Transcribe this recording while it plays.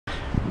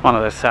one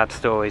of those sad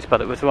stories,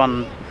 but it was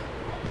one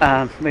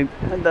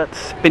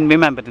that's been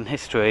remembered in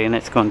history, and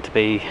it's going to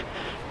be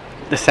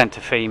the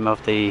centre theme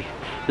of the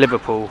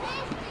Liverpool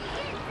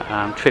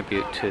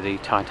tribute to the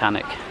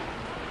Titanic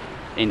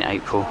in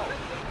April.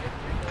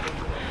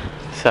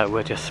 So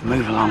we'll just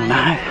move along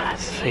now.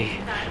 Let's see,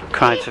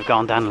 crowds have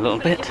gone down a little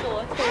bit.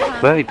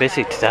 Very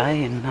busy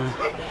today in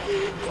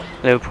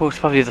Liverpool. It's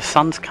probably the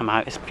sun's come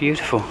out, it's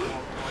beautiful.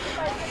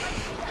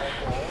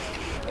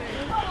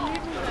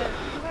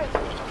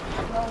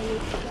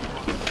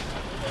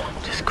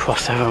 Just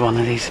cross over one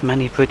of these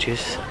many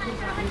bridges.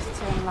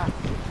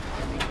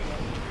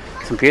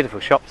 Some beautiful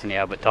shops in the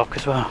Albert Dock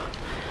as well,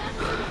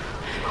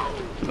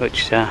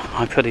 which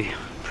I pretty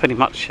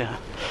much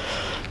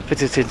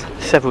visited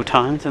several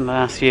times in the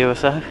last year or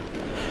so.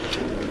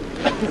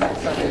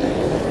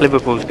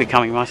 Liverpool's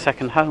becoming my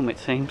second home, it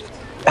seems.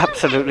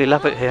 Absolutely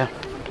love it here.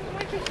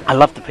 I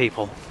love the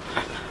people,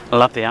 I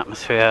love the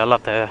atmosphere, I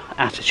love their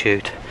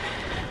attitude,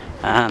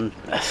 and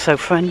they're so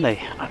friendly.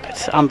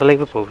 It's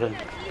unbelievable.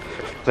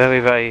 Very,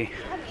 very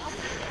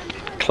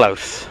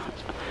close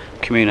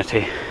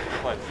community.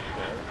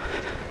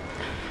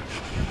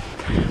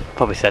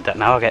 Probably said that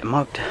now, I'll get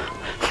mugged.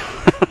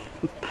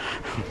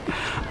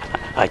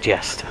 I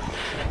jest.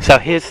 So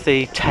here's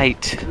the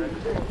Tate,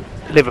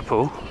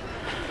 Liverpool.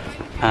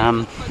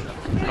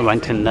 I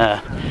went in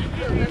there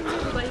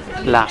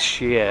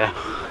last year.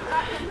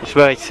 It's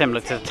very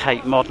similar to the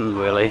Tate Modern,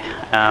 really.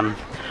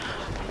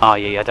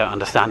 I.e. I don't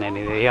understand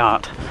any of the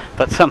art,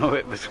 but some of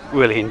it was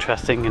really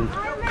interesting and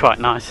quite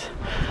nice.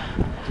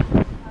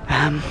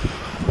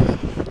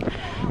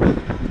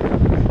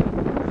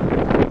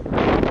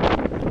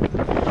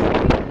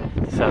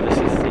 So this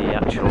is the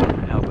actual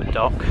Albert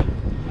Dock.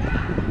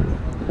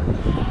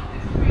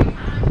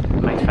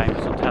 Made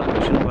famous on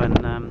television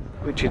when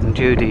Richard and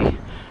Judy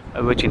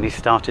originally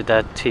started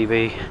their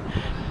TV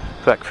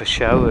breakfast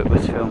show. It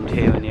was filmed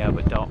here in the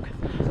Albert Dock,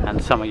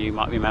 and some of you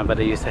might remember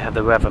they used to have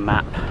the weather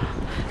map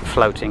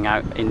floating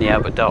out in the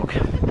Albert Dock.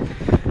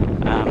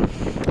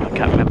 I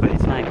can't remember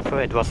his name,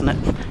 Fred, wasn't it?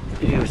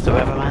 He was the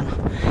weatherman.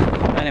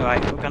 Anyway,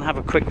 we're going to have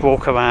a quick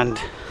walk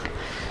around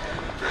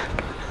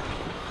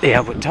the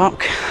Albert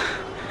Dock.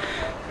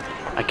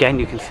 Again,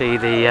 you can see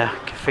the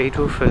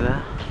cathedral through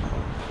there.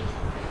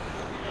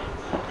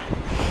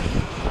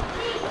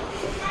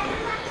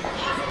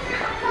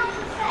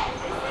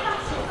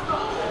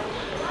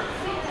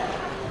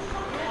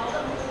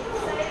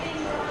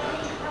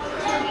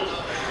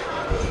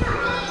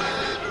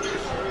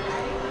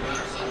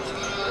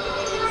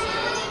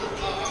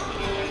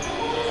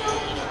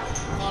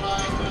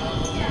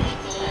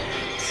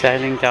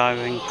 Sailing,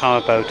 diving,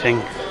 power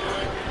boating,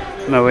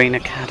 Marine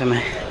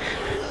Academy.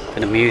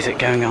 Bit of music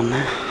going on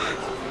there.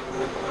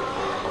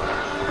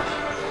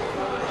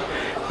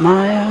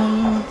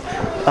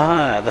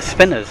 The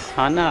Spinners.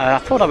 I know, I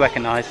thought I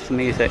recognised the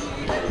music.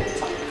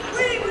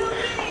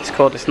 It's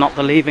called It's Not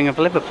the Leaving of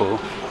Liverpool.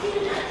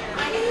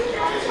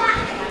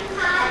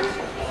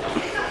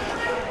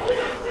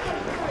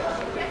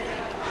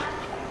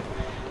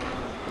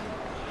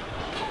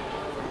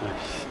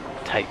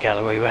 Tate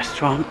Gallery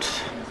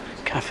restaurant,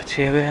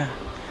 cafeteria.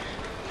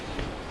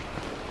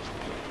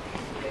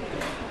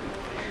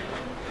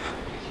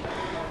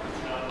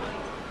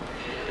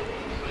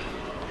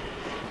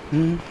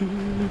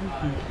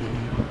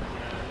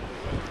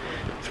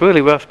 It's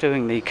really worth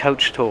doing the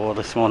coach tour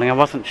this morning. I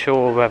wasn't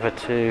sure whether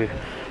to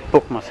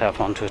book myself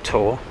onto a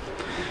tour,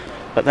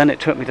 but then it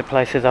took me to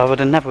places I would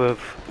have never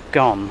have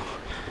gone,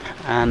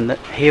 and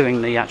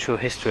hearing the actual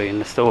history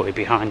and the story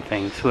behind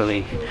things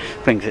really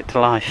brings it to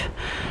life.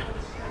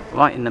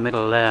 Right in the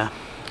middle there,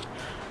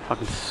 if I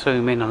can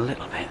zoom in a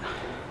little bit,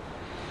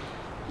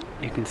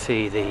 you can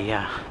see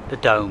the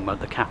dome of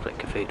the Catholic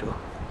Cathedral.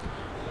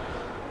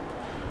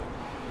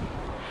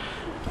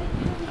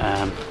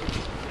 It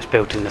was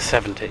built in the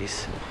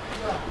 70s,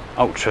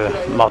 ultra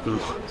modern,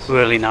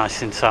 really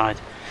nice inside,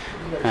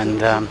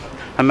 and I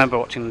remember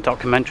watching a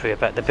documentary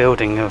about the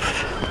building of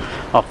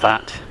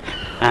that,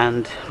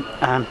 and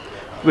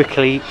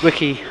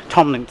Ricky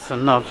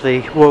Tomlinson of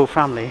the royal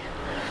family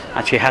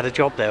actually had a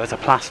job there as a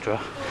plasterer,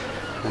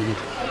 and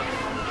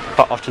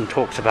quite often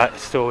talks about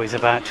stories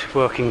about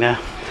working there.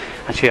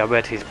 Actually, I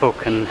read his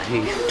book and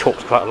he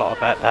talks quite a lot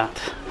about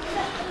that.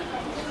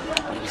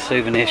 A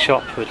souvenir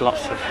shop with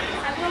lots of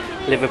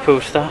Liverpool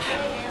stuff.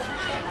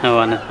 Oh,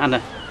 and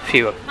a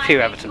few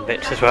Everton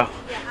bits as well.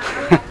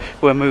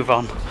 We'll move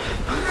on.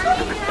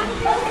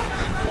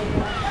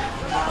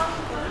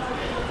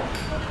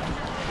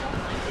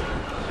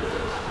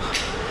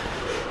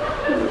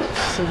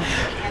 So,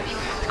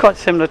 it's quite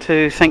similar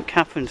to St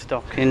Catherine's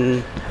Dock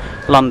in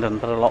London,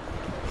 but a lot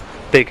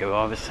bigger,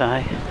 I would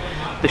say.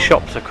 The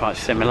shops are quite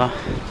similar.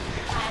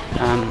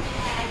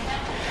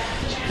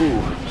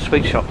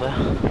 Sweet shop there.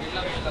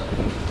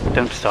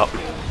 Don't stop.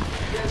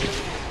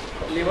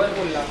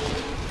 Liverpool.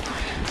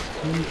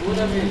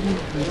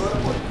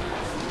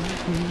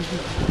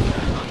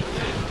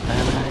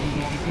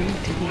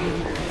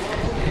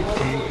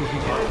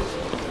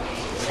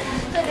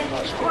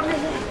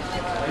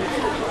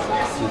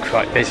 I'm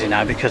quite busy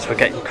now because we're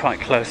getting quite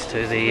close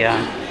to the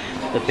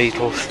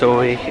Beatles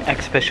story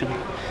exhibition,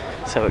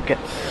 so it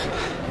gets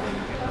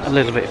a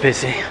little bit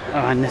busy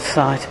around this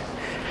side.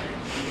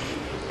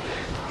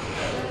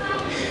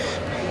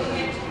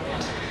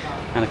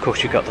 And of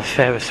course you've got the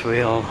Ferris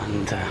wheel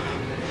and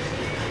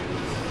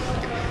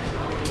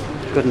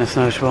goodness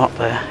knows what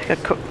there. You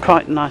get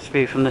quite a nice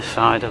view from this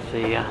side of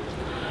the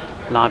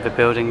library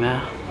building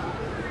there,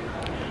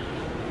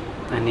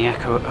 and the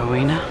Echo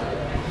Arena.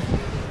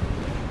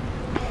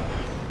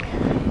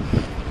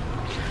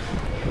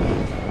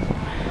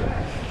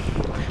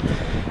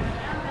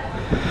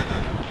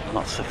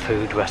 Lots of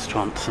food,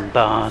 restaurants and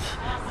bars.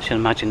 I should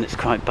imagine it's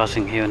quite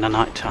buzzing here in the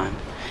night time.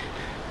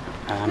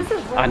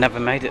 I never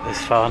made it this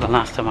far the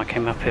last time I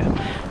came up here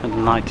in the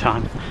night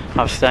time.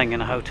 I was staying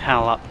in a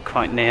hotel up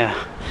quite near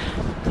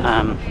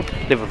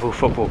Liverpool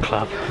Football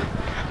Club,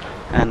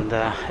 and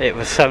it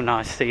was so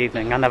nice the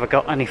evening. I never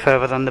got any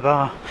further than the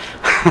bar.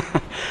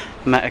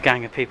 Met a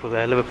gang of people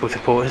there, Liverpool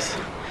supporters,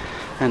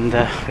 and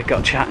we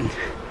got chatting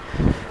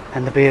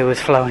and the beer was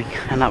flowing,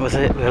 and that was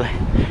it really.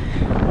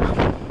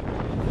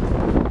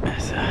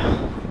 There's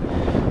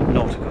a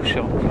nautical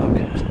shop,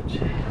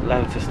 look,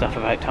 loads of stuff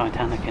about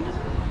Titanic in it.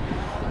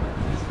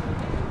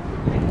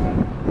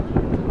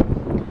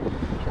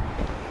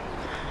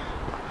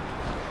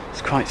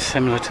 Quite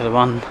similar to the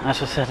one,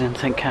 as I said, in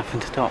St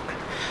Catherine's Dock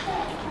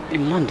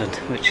in London,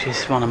 which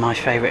is one of my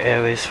favourite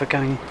areas for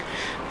going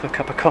for a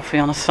cup of coffee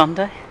on a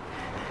Sunday.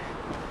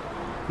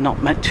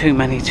 Not met too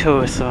many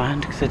tourists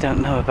around because they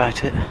don't know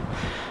about it.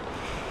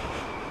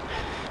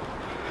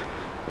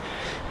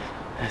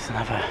 There's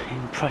another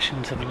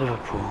Impressions of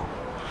Liverpool.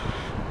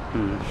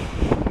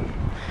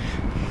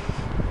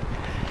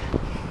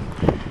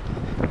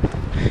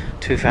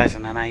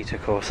 2008,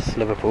 of course,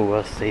 Liverpool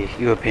was the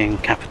European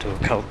capital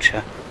of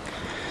culture.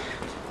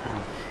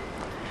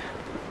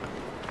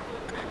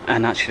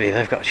 And actually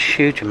they've got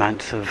huge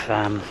amounts of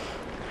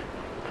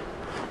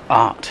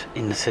art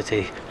in the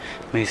city,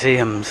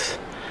 museums,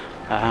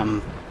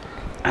 and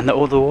they're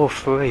all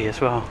free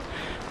as well.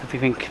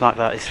 Everything like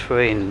that is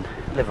free in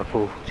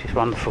Liverpool, which is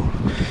wonderful.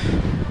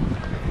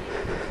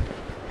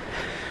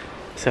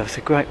 So it's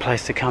a great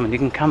place to come, and you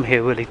can come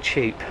here really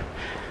cheap.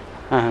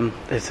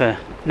 There's a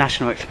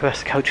National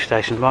Express coach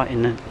station right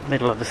in the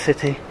middle of the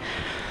city.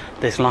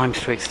 There's Lime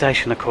Street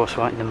Station, of course,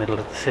 right in the middle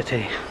of the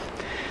city.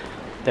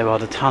 There are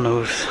the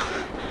tunnels.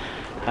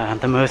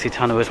 The Mersey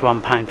tunnel is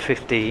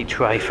 £1.50 each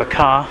way for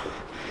car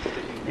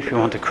if you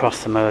want to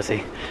cross the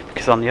Mersey,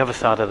 because on the other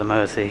side of the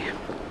Mersey,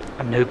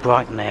 a New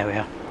Brighton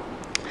area.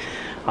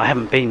 I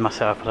haven't been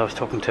myself, but I was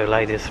talking to a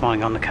lady this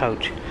morning on the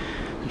coach,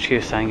 and she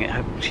was saying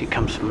she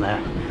comes from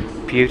there.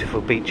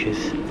 Beautiful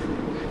beaches,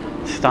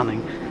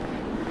 stunning.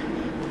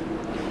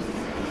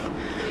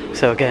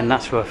 So again,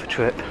 that's worth a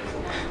trip.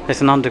 There's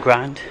an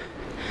underground,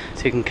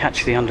 so you can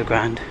catch the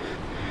underground.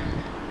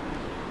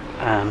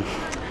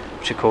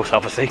 Which of course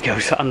obviously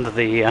goes under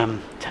the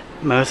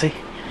Mersey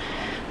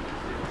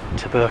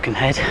to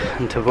Birkenhead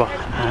and to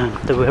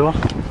the Wirral.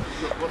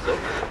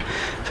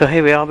 So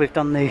here we are, we've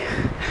done the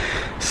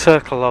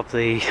circle of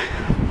the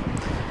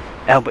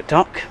Albert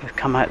Dock, we've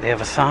come out the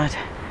other side.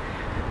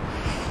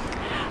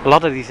 A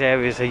lot of these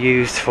areas are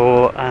used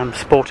for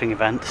sporting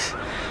events,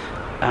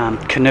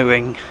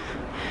 canoeing,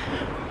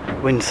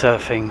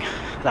 windsurfing,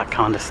 that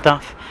kind of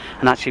stuff.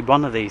 And actually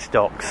one of these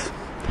docks,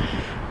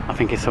 I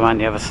think it's around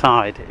the other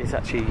side, is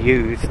actually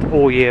used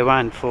all year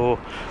round for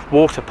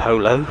water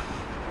polo,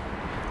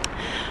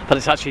 but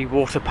it's actually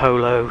water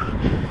polo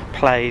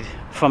played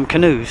from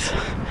canoes,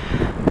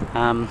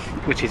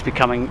 which is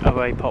becoming a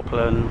very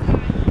popular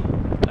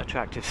and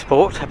attractive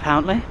sport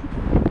apparently.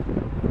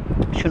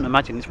 I shouldn't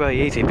imagine it's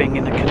very easy being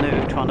in a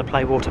canoe trying to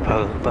play water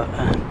polo, but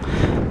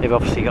they've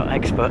obviously got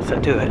experts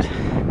that do it.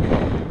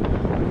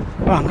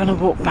 Well, I'm going to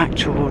walk back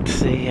towards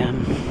the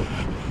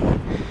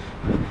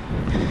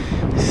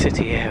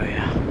city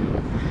area.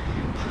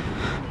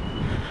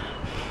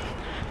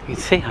 You can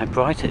see how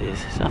bright it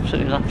is. It's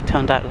absolutely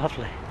turned out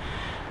lovely,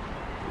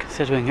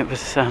 considering it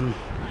was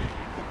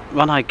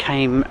when I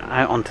came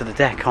out onto the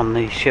deck on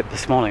the ship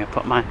this morning. I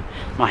put my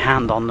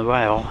hand on the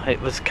rail,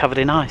 it was covered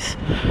in ice.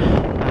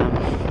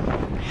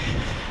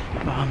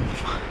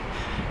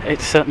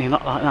 It's certainly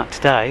not like that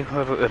today.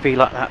 Whether it would be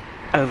like that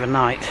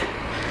overnight.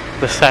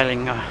 We're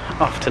sailing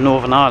off to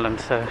Northern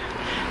Ireland, so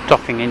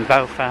docking in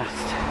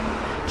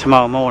Belfast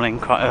tomorrow morning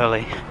quite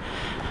early.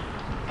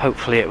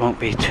 Hopefully it won't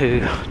be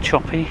too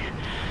choppy.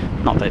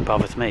 Not that it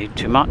bothers me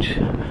too much,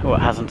 or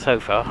it hasn't so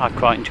far. I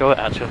quite enjoy it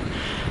actually.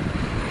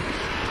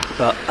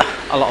 But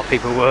a lot of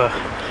people were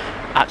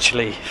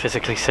actually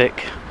physically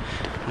sick.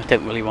 I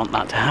don't really want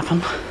that to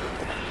happen.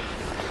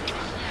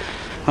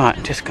 Right,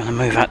 I'm just going to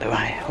move out the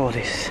way. All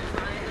this.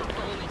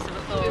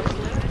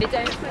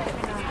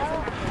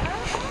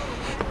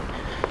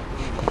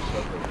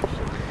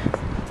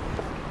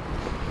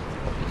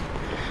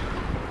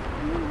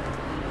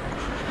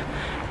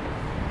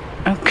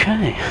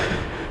 Okay,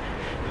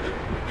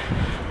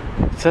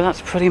 so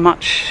that's pretty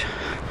much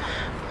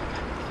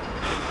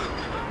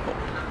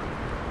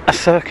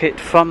circuit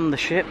from the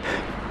ship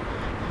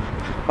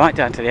right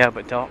down to the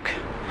Albert Dock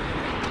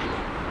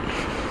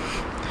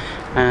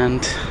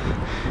and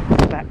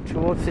back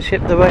towards the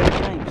ship the way we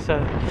came. So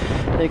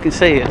you can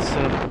see it's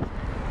a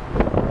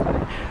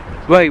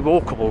very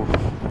walkable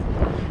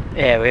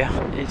area.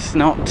 It's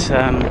not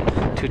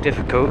too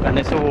difficult, and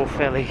it's all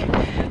fairly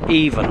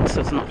even, so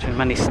there's not too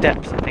many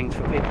steps and things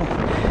for people.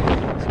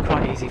 It's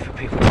quite easy for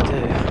people to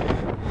do.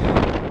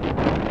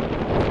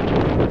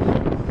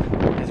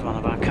 There's one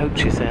of our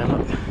coaches there,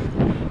 look.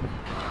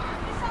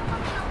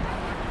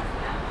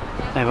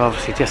 They were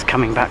obviously just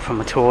coming back from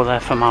a tour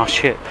there from our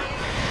ship.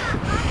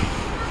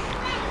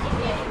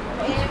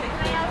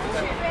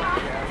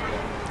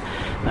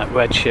 That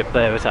red ship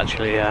there is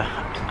actually,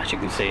 as you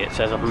can see, it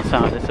says on the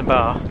side, it's a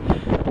bar.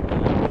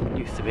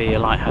 Used to be a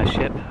lighthouse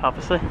ship,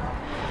 obviously.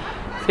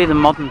 See the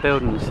modern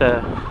buildings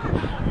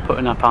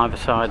putting up either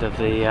side of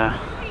the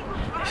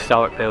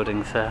historic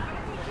buildings there.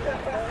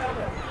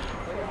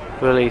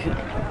 Really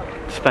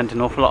spent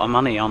an awful lot of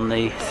money on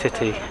the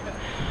city.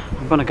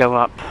 I'm going to go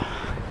up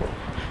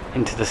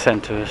into the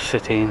centre of the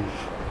city and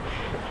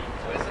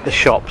the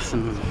shops,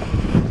 and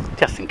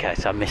just in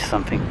case I miss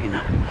something, you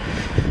know.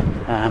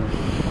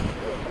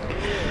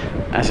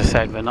 As I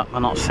said, we're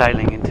not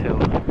sailing until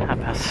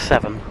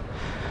 7:30,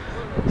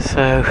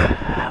 so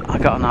I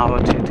got an hour or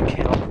two to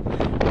kill,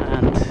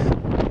 and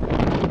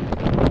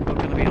we're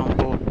going to be on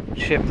board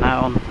ship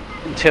now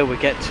until we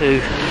get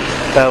to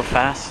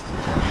Belfast.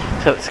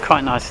 So it's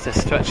quite nice to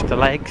stretch the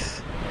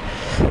legs.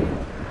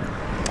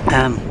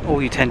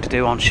 All you tend to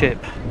do on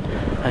ship,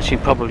 as you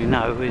probably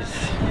know, is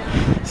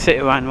sit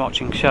around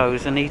watching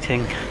shows and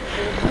eating.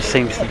 That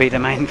seems to be the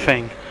main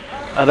thing.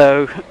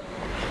 Although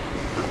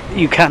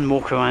you can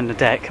walk around the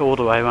deck, all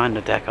the way around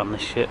the deck on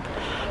this ship.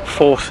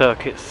 4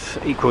 circuits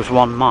equals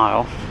 1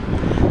 mile,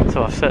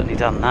 so I've certainly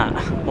done that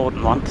more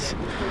than once.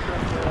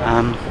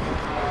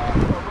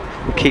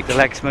 Keep the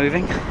legs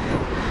moving.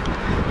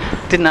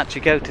 Didn't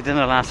actually go to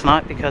dinner last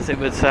night because it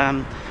was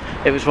one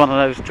of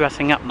those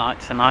dressing up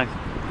nights, and I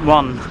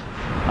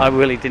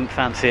really didn't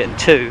fancy it, and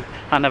 2,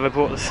 I never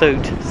brought the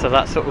suit, so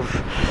that sort of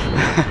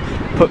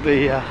put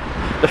the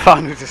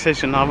final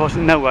decision. I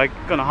wasn't no way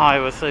going to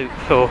hire a suit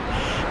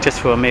just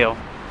for a meal,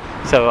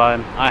 so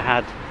I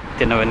had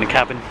dinner in the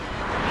cabin.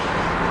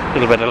 A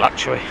little bit of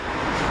luxury.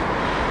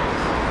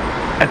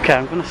 Okay,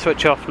 I'm going to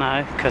switch off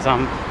now because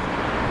I'm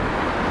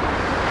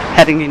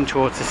heading in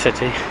towards the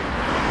city.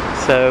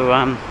 So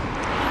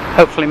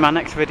hopefully my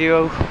next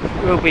video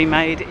will be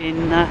made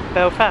in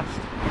Belfast.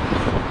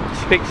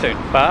 Speak soon.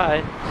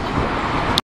 Bye.